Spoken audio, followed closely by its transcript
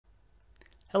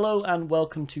Hello and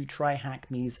welcome to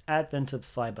TryHackMe's Advent of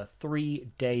Cyber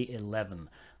 3, Day 11.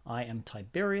 I am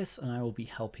Tiberius and I will be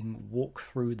helping walk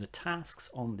through the tasks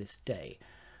on this day.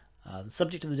 The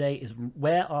subject of the day is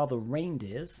where are the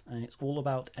reindeers, and it's all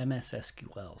about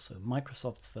MSSQL, so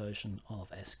Microsoft's version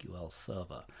of SQL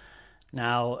Server.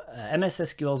 Now,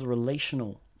 MSSQL is a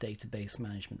relational database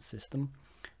management system,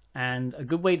 and a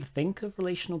good way to think of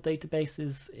relational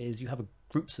databases is you have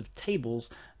groups of tables,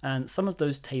 and some of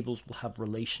those tables will have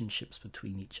relationships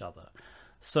between each other.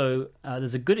 So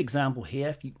there's a good example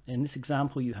here. In this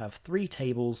example, you have three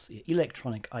tables: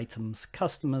 electronic items,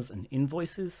 customers, and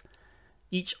invoices.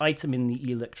 Each item in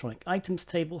the electronic items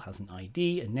table has an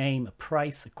ID, a name, a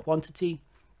price, a quantity.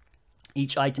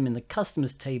 Each item in the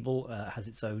customers table has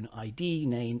its own ID,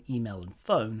 name, email, and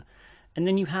phone. And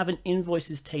then you have an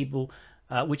invoices table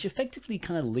which effectively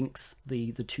kind of links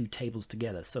the two tables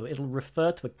together. So it'll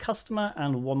refer to a customer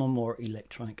and one or more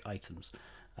electronic items.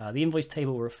 The invoice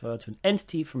table will refer to an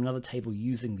entity from another table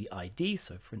using the ID.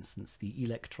 So for instance, the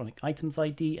electronic items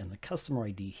ID and the customer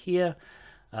ID here.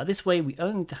 This way we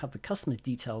only need to have the customer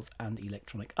details and the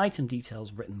electronic item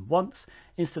details written once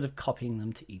instead of copying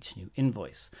them to each new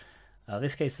invoice.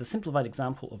 This case is a simplified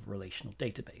example of a relational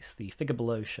database. The figure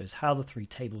below shows how the three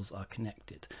tables are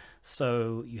connected.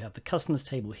 So you have the customers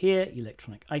table here,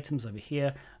 electronic items over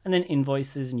here, and then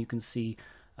invoices, and you can see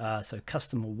so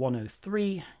customer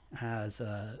 103 has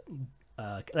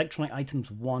electronic items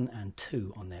 1 and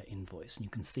 2 on their invoice. And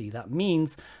you can see that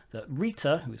means that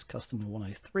Rita, who is customer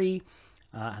 103,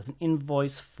 has an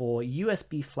invoice for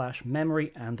USB flash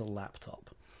memory and a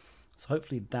laptop. So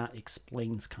hopefully that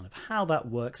explains kind of how that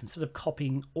works. Instead of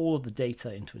copying all of the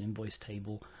data into an invoice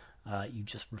table, you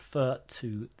just refer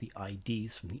to the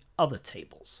IDs from the other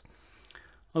tables.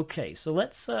 Okay, so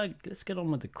let's get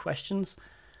on with the questions.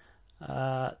 We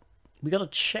got to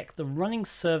check the running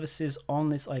services on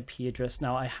this IP address.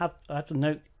 Now I have to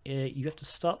note you have to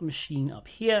start the machine up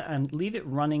here and leave it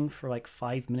running for like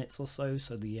 5 minutes or so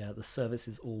the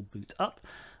services all boot up.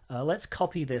 Let's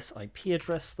copy this IP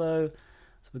address though.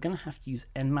 So we're going to have to use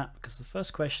nmap because the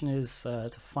first question is to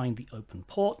find the open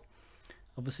port.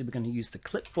 Obviously we're going to use the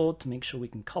clipboard to make sure we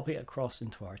can copy it across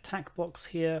into our attack box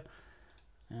here.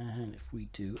 And if we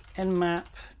do nmap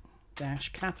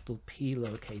dash capital P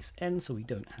lowercase n, so we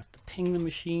don't have to ping the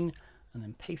machine, and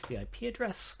then paste the IP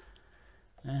address,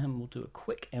 and we'll do a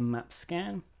quick nmap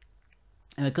scan.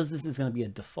 And because this is going to be a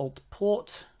default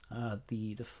port,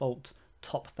 the default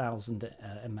top 1000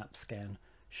 nmap scan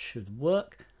should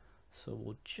work. So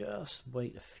we'll just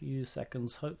wait a few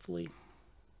seconds, hopefully.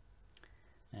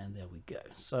 And there we go.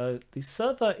 So the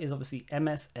server is obviously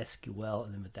MSSQL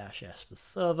and then the dash S for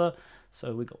server.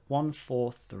 So we got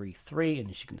 1433, and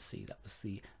as you can see, that was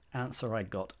the answer I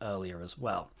got earlier as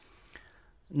well.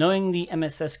 Knowing the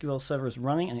MSSQL server is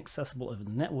running and accessible over the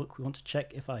network, we want to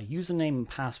check if our username and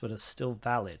password are still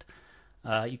valid.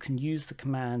 You can use the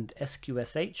command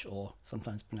sqsh, or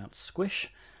sometimes pronounced squish,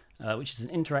 which is an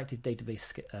interactive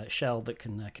database shell that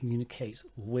can communicate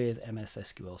with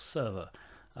MSSQL server.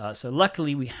 So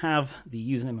luckily we have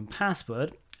the username and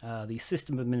password, the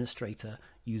system administrator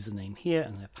username here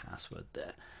and their password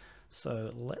there.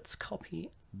 So let's copy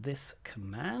this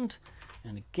command,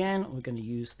 and again we're going to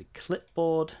use the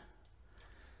clipboard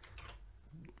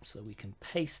so we can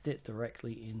paste it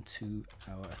directly into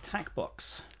our attack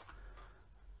box.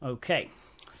 Okay,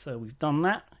 so we've done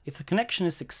that. If the connection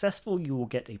is successful, you will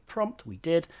get a prompt. We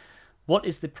did. What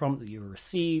is the prompt that you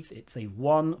received? It's a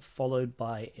 1 followed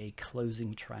by a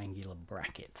closing triangular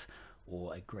bracket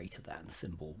or a greater than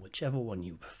symbol, whichever one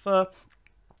you prefer.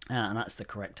 And that's the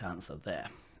correct answer there.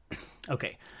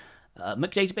 Okay,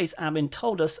 McDatabase admin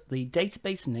told us the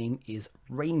database name is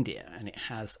reindeer, and it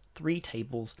has three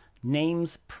tables: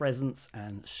 names, presents,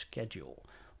 and schedule.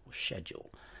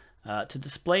 To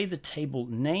display the table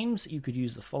names, you could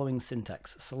use the following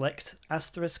syntax: select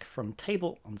asterisk from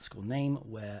table underscore name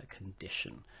where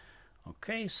condition.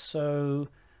 Okay, so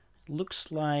it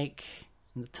looks like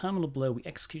in the terminal below we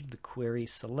executed the query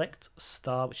select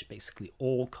star, which is basically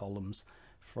all columns,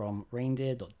 from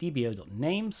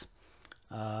reindeer.dbo.names.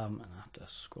 And I have to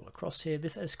scroll across here.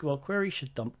 This SQL query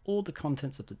should dump all the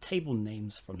contents of the table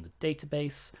names from the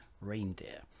database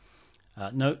reindeer.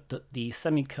 Note that the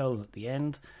semicolon at the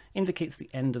end indicates the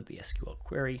end of the SQL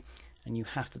query, and you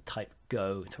have to type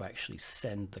go to actually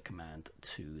send the command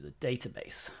to the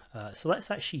database. So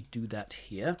let's actually do that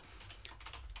here.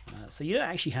 So you don't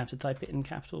actually have to type it in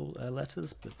capital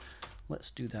letters, but let's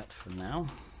do that for now.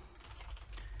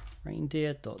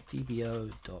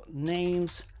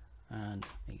 Reindeer.dbo.names and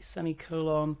a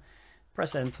semicolon,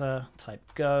 press enter,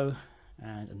 type go,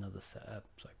 and another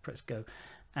press go,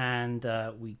 and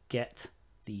we get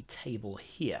the table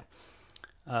here.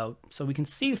 So we can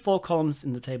see 4 columns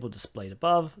in the table displayed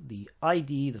above: the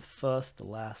ID, the first, the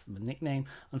last, and the nickname.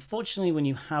 Unfortunately, when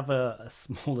you have a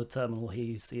smaller terminal here,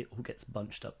 you see it all gets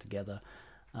bunched up together.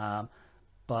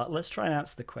 But let's try and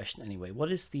answer the question anyway.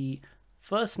 What is the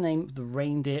first name of the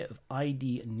reindeer of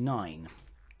ID 9?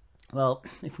 Well,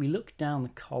 if we look down the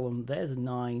column, there's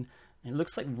 9, and it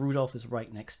looks like Rudolph is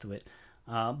right next to it.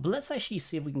 But let's actually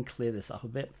see if we can clear this up a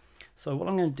bit. So what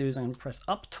I'm going to do is I'm going to press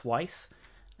up twice,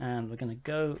 and we're going to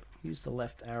go use the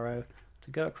left arrow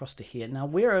to go across to here. Now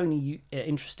we're only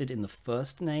interested in the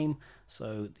first name,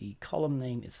 so the column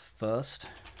name is first.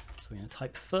 So we're going to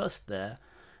type first there,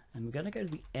 and we're going to go to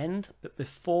the end, but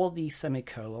before the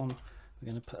semicolon,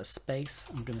 we're going to put a space.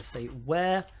 I'm going to say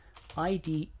where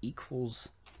ID equals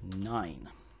 9.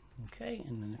 Okay,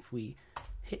 and then if we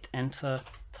hit enter,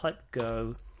 type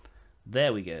go,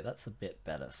 there we go. That's a bit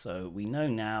better. So we know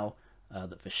now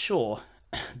that for sure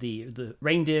the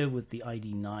reindeer with the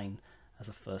ID 9 as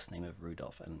a first name of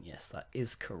Rudolph, and yes, that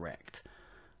is correct.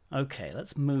 Okay,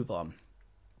 let's move on.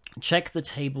 Check the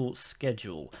table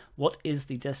schedule. What is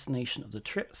the destination of the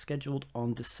trip scheduled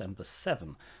on December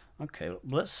 7? Okay,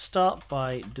 let's start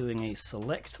by doing a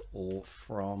select all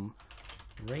from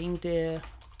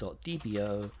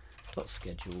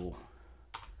reindeer.dbo.schedule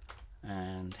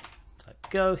and type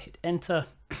go, hit enter.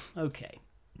 Okay,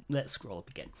 let's scroll up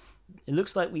again. It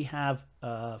looks like we have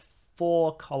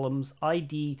 4 columns: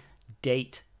 ID,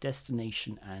 date,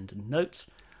 destination, and note.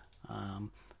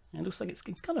 It looks like it's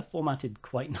kind of formatted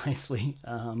quite nicely,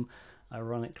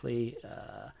 ironically.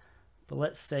 But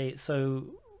let's say,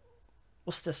 so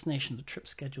what's the destination of the trip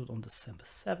scheduled on December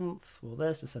 7th? Well,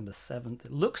 there's December 7th.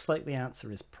 It looks like the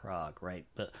answer is Prague, right?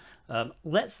 But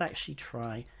let's actually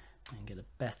try and get a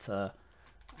better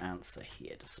answer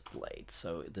here displayed.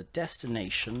 So the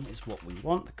destination is what we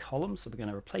want, the column. So we're going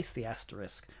to replace the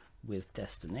asterisk with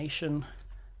destination.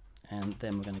 And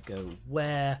then we're going to go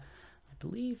where, I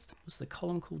believe, was the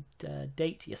column called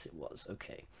date? Yes, it was.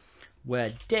 Okay.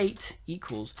 Where date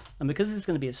equals, and because this is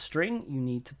going to be a string, you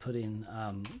need to put in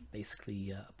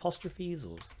basically apostrophes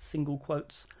or single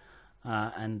quotes.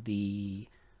 And the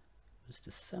was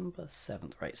December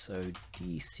 7th, right? So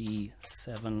DC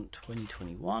 7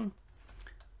 2021.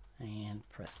 And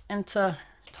press enter,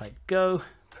 type go,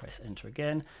 press enter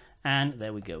again, and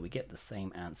there we go. We get the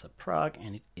same answer, Prague,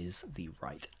 and it is the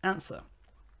right answer.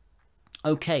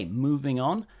 Okay, moving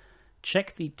on.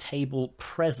 Check the table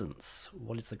presence.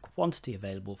 What is the quantity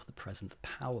available for the present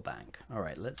power bank? All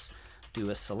right, let's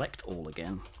do a select all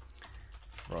again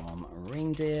from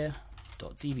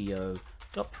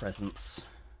reindeer.dbo.presence,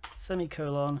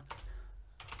 semicolon,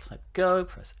 type go,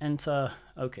 press enter.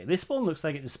 Okay, this one looks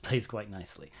like it displays quite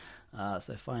nicely.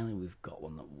 So finally we've got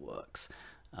one that works.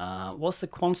 What's the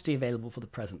quantity available for the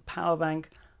present power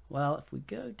bank? Well, if we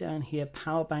go down here,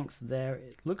 power banks there,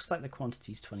 it looks like the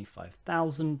quantity is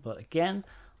 25,000, but again,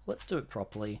 let's do it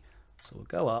properly. So we'll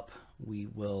go up, we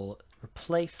will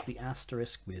replace the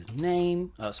asterisk with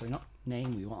name, sorry, not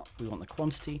name, we want the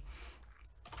quantity,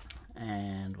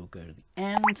 and we'll go to the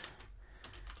end,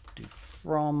 do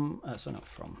from, so not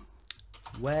from,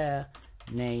 where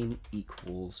name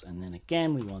equals, and then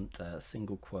again we want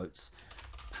single quotes,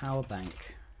 power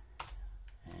bank,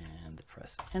 and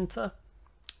press enter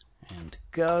and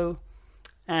go,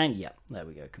 and yeah, there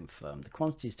we go, confirmed. The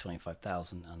quantity is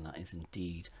 25,000, and that is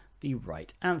indeed the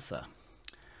right answer.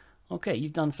 Okay,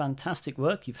 you've done fantastic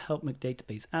work. You've helped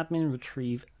McDatabase admin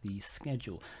retrieve the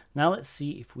schedule. Now let's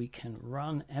see if we can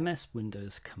run MS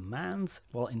Windows commands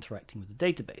while interacting with the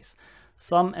database.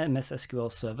 Some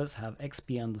MSSQL servers have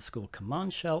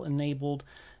XP_command shell enabled.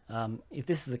 If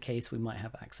this is the case, we might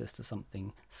have access to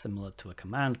something similar to a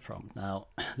command prompt. Now,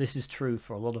 this is true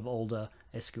for a lot of older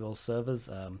SQL servers.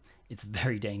 It's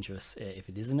very dangerous if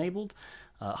it is enabled.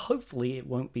 Hopefully, it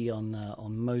won't be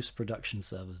on most production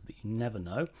servers, but you never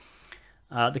know.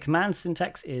 The command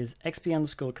syntax is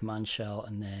XP_command shell,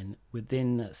 and then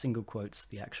within single quotes,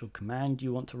 the actual command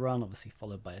you want to run, obviously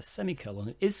followed by a semicolon.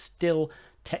 It is still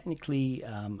technically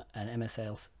an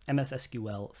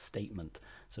MSSQL statement,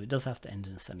 so it does have to end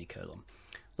in a semicolon.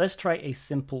 Let's try a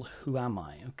simple who am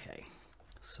I. Okay,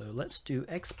 so let's do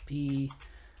XP_CMD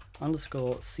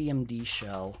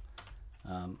shell,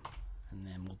 and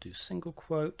then we'll do single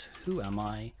quote, who am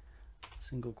I,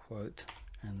 single quote,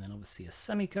 and then obviously a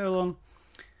semicolon.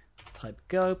 Type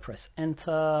go, press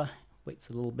enter, waits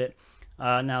a little bit.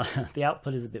 Now the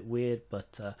output is a bit weird,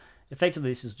 but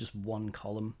effectively this is just one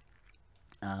column,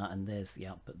 and there's the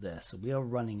output there. So we are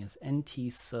running as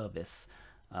NT service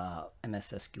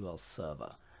MSSQL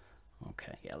server.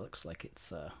 Okay, yeah, looks like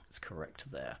it's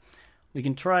correct there. We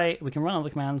can run other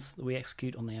commands that we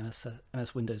execute on the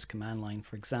MS Windows command line.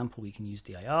 For example, we can use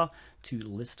dir to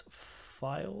list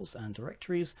files and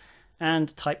directories,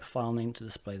 and type file name to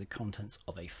display the contents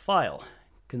of a file.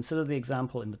 Consider the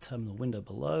example in the terminal window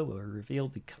below, where we reveal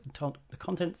the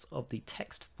contents of the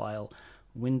text file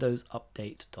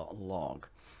windowsupdate.log.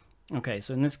 Okay,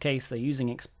 so in this case, they're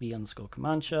using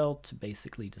xp_command shell to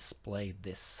basically display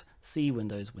this C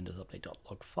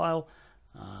windowsupdate.log file,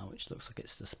 which looks like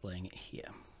it's displaying it here.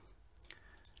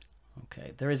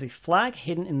 Okay, there is a flag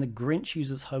hidden in the Grinch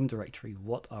user's home directory.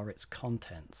 What are its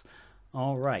contents?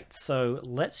 All right, so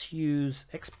let's use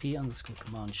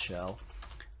xp_command shell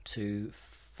to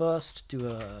first do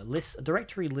a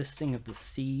directory listing of the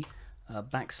C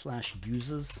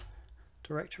 /users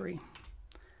directory,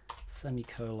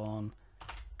 semicolon,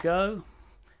 go.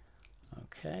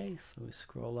 Okay, so we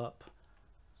scroll up.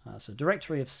 So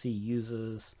directory of C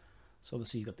users. So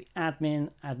obviously you've got the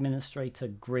admin, administrator,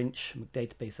 Grinch,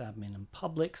 database admin, and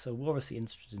public. So we're obviously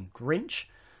interested in Grinch.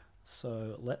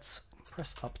 So let's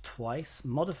press up twice,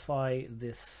 modify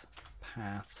this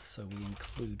path so we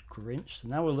include Grinch. So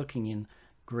now we're looking in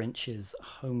Grinch's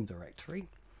home directory.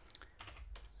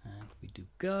 And if we do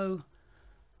go,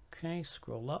 okay,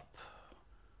 scroll up.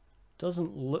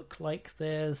 Doesn't look like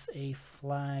there's a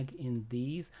flag in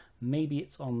these. Maybe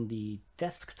it's on the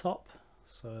desktop.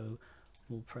 So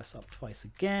we'll press up twice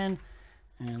again,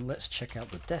 and let's check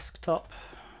out the desktop.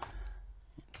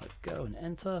 Type go and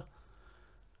enter.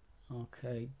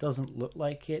 Okay, doesn't look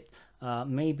like it.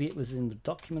 Maybe it was in the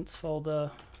documents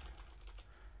folder.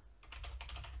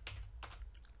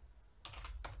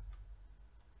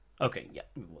 Okay, yeah,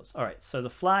 it was. All right, so the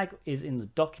flag is in the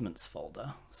documents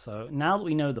folder. So now that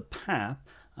we know the path,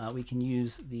 we can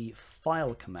use the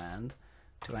file command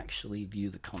to actually view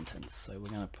the contents. So we're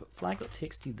going to put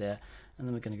flag.txt there, and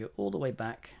then we're going to go all the way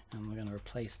back, and we're going to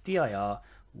replace dir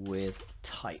with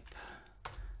type.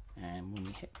 And when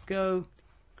we hit go,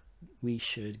 we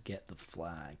should get the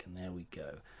flag, and there we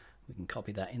go. We can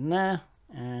copy that in there,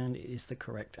 and it is the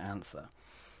correct answer.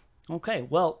 Okay,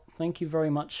 well, thank you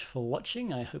very much for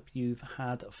watching. I hope you've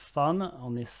had fun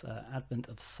on this Advent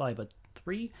of Cyber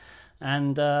 3,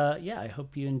 and yeah, I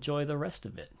hope you enjoy the rest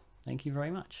of it. Thank you very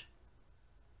much.